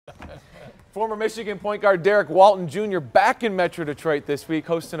Former Michigan point guard Derrick Walton Jr. back in Metro Detroit this week,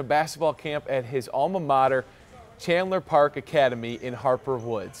 hosting a basketball camp at his alma mater, Chandler Woods Academy in Harper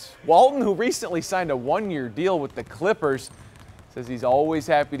Woods. Walton, who recently signed a one-year deal with the Clippers, says he's always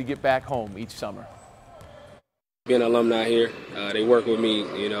happy to get back home each summer. Being an alumni here, they work with me,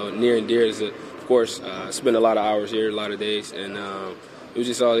 near and dear. Of course, spend a lot of hours here, a lot of days, and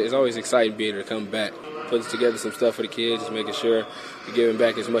it's always exciting being able to come back, putting together some stuff for the kids, just making sure to give them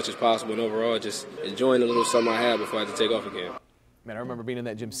back as much as possible, and overall just enjoying the little summer I had before I had to take off again. Man, I remember being in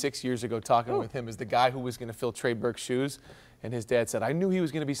that gym 6 years ago talking with him as the guy who was going to fill Trey Burke's shoes, and his dad said, I knew he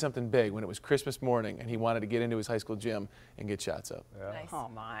was going to be something big when it was Christmas morning and he wanted to get into his high school gym and get shots up. Yeah. Nice. Oh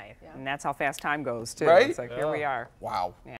my, and that's how fast time goes too. Right? It's like, here we are. Wow. Yeah.